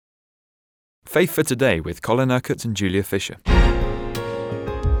Faith for Today with Colin Urquhart and Julia Fisher. The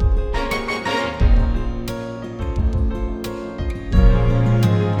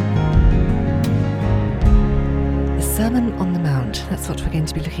Sermon on the Mount. That's what we're going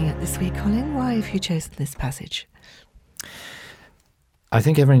to be looking at this week, Colin. Why have you chosen this passage? I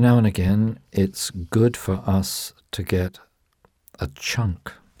think every now and again it's good for us to get a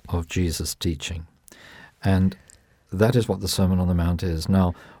chunk of Jesus' teaching. And that is what the Sermon on the Mount is.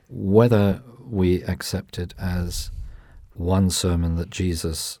 Now, whether we accept it as one sermon that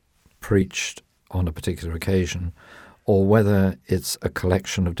Jesus preached on a particular occasion, or whether it's a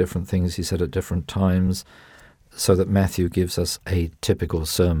collection of different things he said at different times, so that Matthew gives us a typical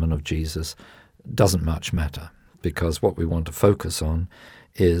sermon of Jesus, doesn't much matter, because what we want to focus on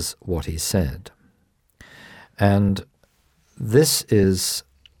is what he said. And this is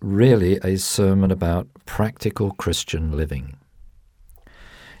really a sermon about practical Christian living.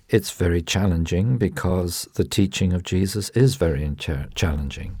 It's very challenging because the teaching of Jesus is very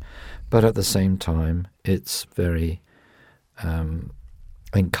challenging, but at the same time it's very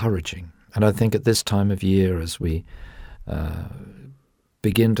encouraging. And I think at this time of year, as we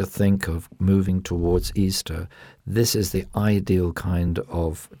begin to think of moving towards Easter, this is the ideal kind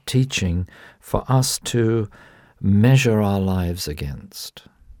of teaching for us to measure our lives against.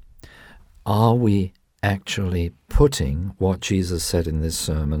 Are we actually putting what Jesus said in this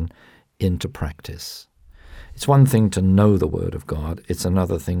sermon into practice? It's one thing to know the Word of God, it's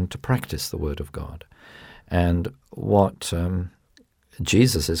another thing to practice the Word of God. And what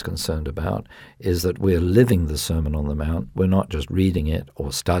Jesus is concerned about is that we're living the Sermon on the Mount. We're not just reading it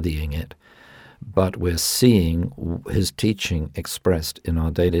or studying it, but we're seeing his teaching expressed in our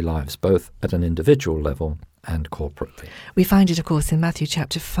daily lives, both at an individual level and corporately. We find it, of course, in Matthew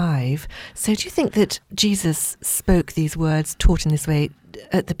chapter 5. So do you think that Jesus spoke these words, taught in this way,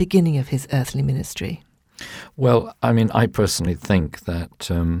 at the beginning of his earthly ministry? Well, I mean, I personally think that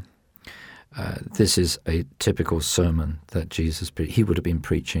this is a typical sermon that Jesus preached. He would have been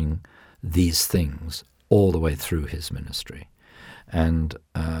preaching these things all the way through his ministry. And,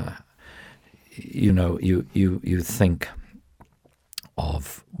 you think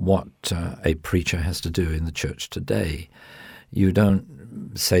of what a preacher has to do in the church today. You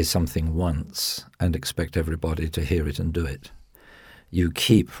don't say something once and expect everybody to hear it and do it. You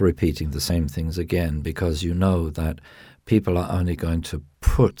keep repeating the same things again because you know that people are only going to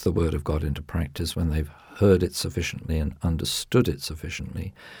put the Word of God into practice when they've heard it sufficiently and understood it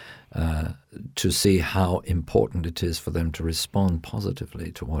sufficiently to see how important it is for them to respond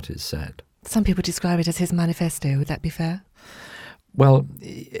positively to what is said. Some people describe it as his manifesto. Would that be fair? Well,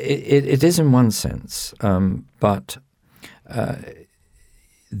 it is in one sense, but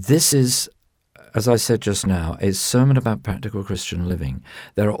this is, as I said just now, a sermon about practical Christian living.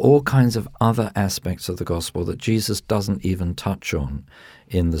 There are all kinds of other aspects of the gospel that Jesus doesn't even touch on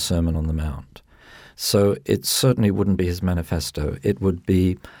in the Sermon on the Mount. So it certainly wouldn't be his manifesto. It would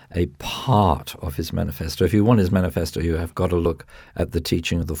be a part of his manifesto. If you want his manifesto, you have got to look at the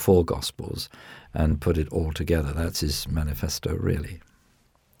teaching of the four Gospels and put it all together. That's his manifesto, really.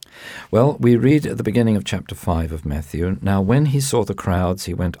 Well, we read at the beginning of chapter 5 of Matthew, "Now when he saw the crowds,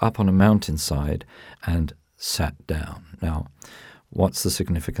 he went up on a mountainside and sat down." Now, what's the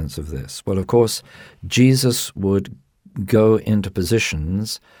significance of this? Well, of course, Jesus would go into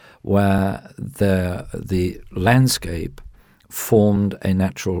positions where the landscape formed a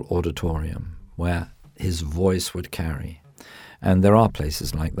natural auditorium where his voice would carry. And there are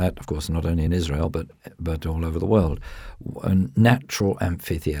places like that, of course, not only in Israel, but all over the world, natural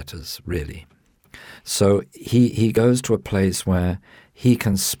amphitheaters, really. So he goes to a place where he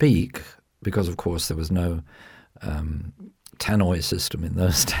can speak, because, of course, there was no tannoy system in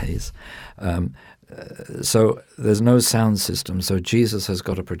those days. So there's no sound system. So Jesus has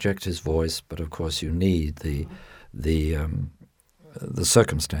got to project his voice, but of course you need the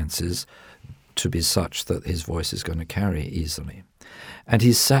circumstances to be such that his voice is going to carry easily. And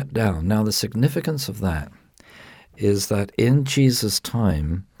he sat down. Now the significance of that is that in Jesus'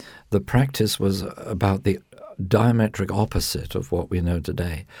 time, the practice was about the diametric opposite of what we know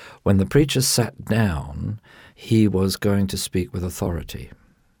today. When the preacher sat down, he was going to speak with authority.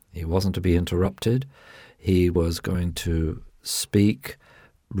 He wasn't to be interrupted. He was going to speak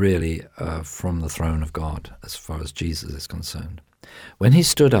really from the throne of God as far as Jesus is concerned. When he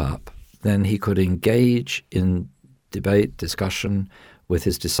stood up, then he could engage in debate, discussion with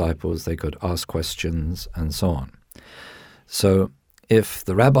his disciples. They could ask questions and so on. So if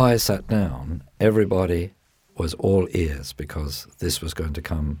the rabbi sat down, everybody was all ears because this was going to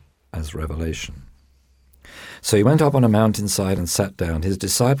come as revelation. So he went up on a mountainside and sat down. His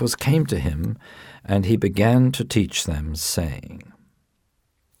disciples came to him, and he began to teach them, saying.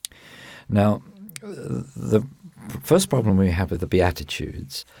 Now, the first problem we have with the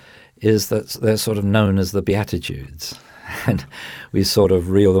Beatitudes is that they're sort of known as the Beatitudes. And we sort of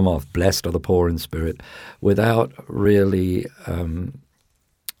reel them off, blessed are the poor in spirit, without really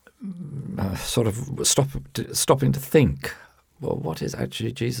sort of stopping to think, well, what is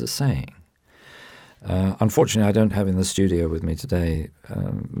actually Jesus saying? Unfortunately, I don't have in the studio with me today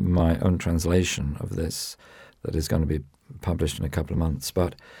my own translation of this that is going to be published in a couple of months,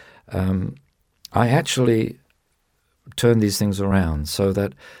 but I actually turn these things around so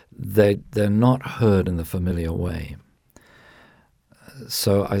that they're not heard in the familiar way.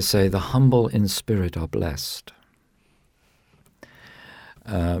 So I say the humble in spirit are blessed,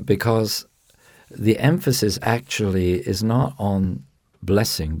 because the emphasis actually is not on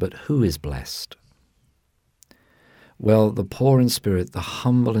blessing, but who is blessed. Well, the poor in spirit, the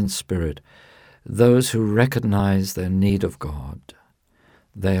humble in spirit, those who recognize their need of God,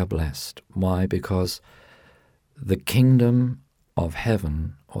 they are blessed. Why? Because the kingdom of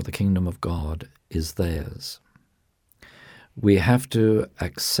heaven or the kingdom of God is theirs. We have to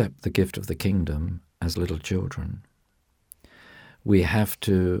accept the gift of the kingdom as little children. We have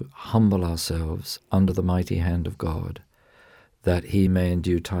to humble ourselves under the mighty hand of God, that he may in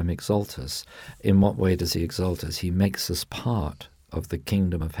due time exalt us. In what way does he exalt us? He makes us part of the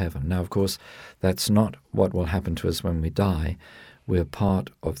kingdom of heaven. Now, of course, that's not what will happen to us when we die. We're part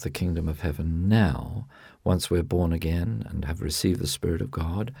of the kingdom of heaven now. Once we're born again and have received the Spirit of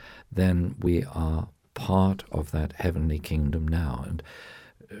God, then we are part of that heavenly kingdom now. And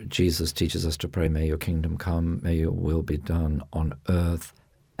Jesus teaches us to pray, may your kingdom come, may your will be done on earth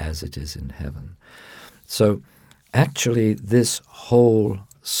as it is in heaven. So actually this whole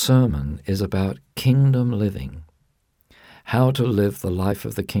sermon is about kingdom living, how to live the life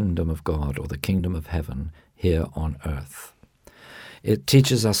of the kingdom of God or the kingdom of heaven here on earth. It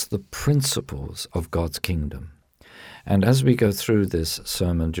teaches us the principles of God's kingdom. And as we go through this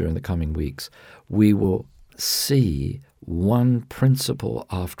sermon during the coming weeks, we will see one principle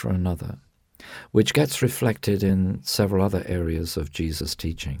after another, which gets reflected in several other areas of Jesus'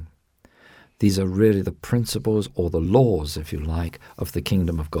 teaching. These are really the principles or the laws, if you like, of the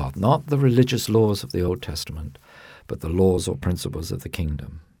kingdom of God. Not the religious laws of the Old Testament, but the laws or principles of the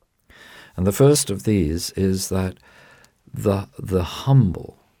kingdom. And the first of these is that the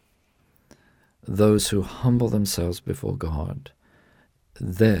humble, those who humble themselves before God,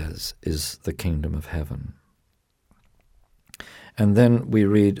 theirs is the kingdom of heaven. And then we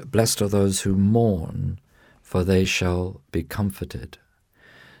read, blessed are those who mourn, for they shall be comforted.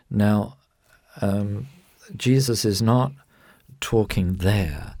 Now, Jesus is not talking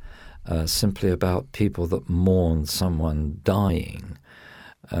there simply about people that mourn someone dying.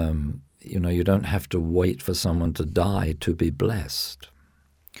 You don't have to wait for someone to die to be blessed.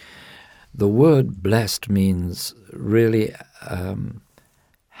 The word blessed means really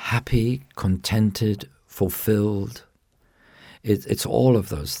happy, contented, fulfilled. It's all of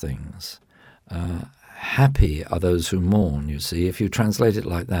those things. Happy are those who mourn, you see. If you translate it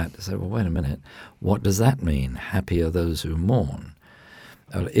like that, you say, well, wait a minute, what does that mean? Happy are those who mourn.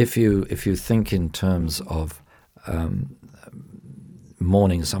 If you think in terms of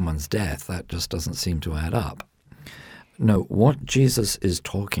mourning someone's death, that just doesn't seem to add up. No, what Jesus is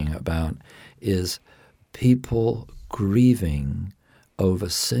talking about is people grieving over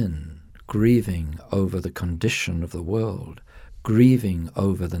sin, grieving over the condition of the world, grieving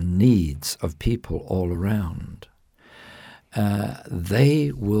over the needs of people all around.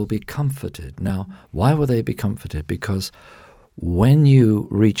 They will be comforted. Now, why will they be comforted? Because when you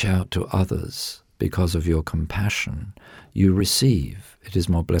reach out to others because of your compassion, you receive. It is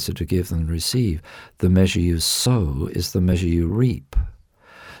more blessed to give than receive. The measure you sow is the measure you reap.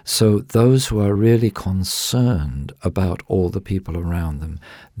 So those who are really concerned about all the people around them,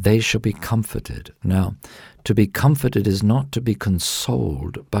 they shall be comforted. Now, to be comforted is not to be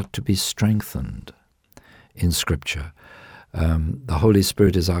consoled, but to be strengthened in Scripture. The Holy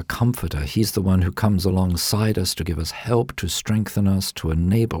Spirit is our comforter. He's the one who comes alongside us to give us help, to strengthen us, to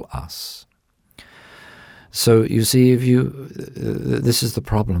enable us. So you see, this is the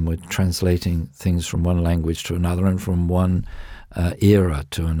problem with translating things from one language to another and from one era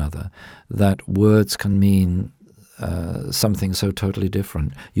to another, that words can mean something so totally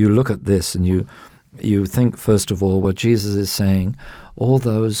different. You look at this and you think, first of all, what Jesus is saying, all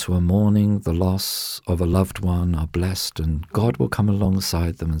those who are mourning the loss of a loved one are blessed, and God will come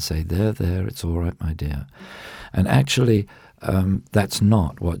alongside them and say, there, it's all right, my dear. And actually, that's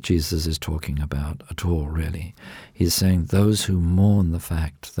not what Jesus is talking about at all, really. He's saying those who mourn the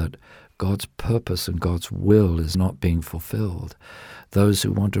fact that God's purpose and God's will is not being fulfilled, those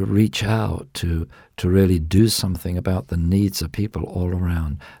who want to reach out to really do something about the needs of people all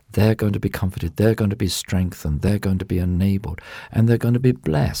around, they're going to be comforted, they're going to be strengthened, they're going to be enabled, and they're going to be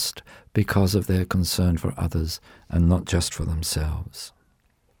blessed because of their concern for others and not just for themselves.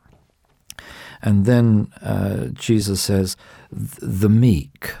 And then Jesus says, the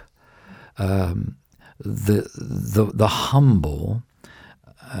meek, the humble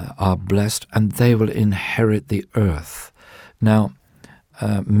are blessed, and they will inherit the earth. Now,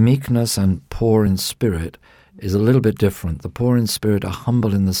 meekness and poor in spirit is a little bit different. The poor in spirit are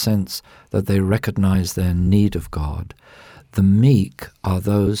humble in the sense that they recognize their need of God. The meek are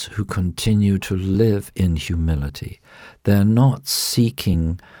those who continue to live in humility. They're not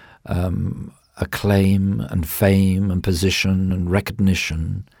seeking acclaim and fame and position and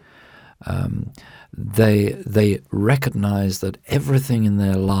recognition. They recognize that everything in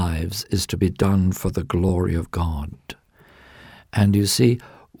their lives is to be done for the glory of God. And you see,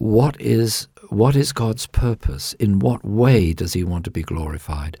 what is God's purpose? In what way does he want to be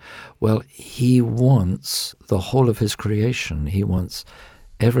glorified? Well, he wants the whole of his creation. He wants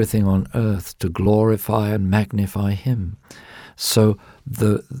everything on earth to glorify and magnify him. So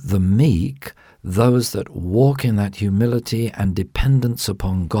the meek, those that walk in that humility and dependence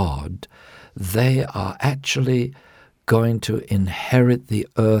upon God, they are actually going to inherit the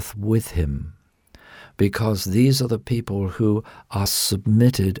earth with him, because these are the people who are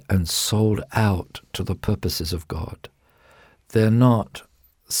submitted and sold out to the purposes of God. They're not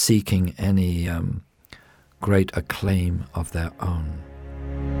seeking any great acclaim of their own.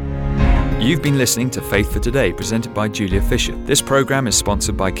 You've been listening to Faith for Today, presented by Julia Fisher. This program is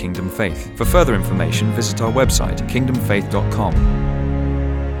sponsored by Kingdom Faith. For further information, visit our website, kingdomfaith.com.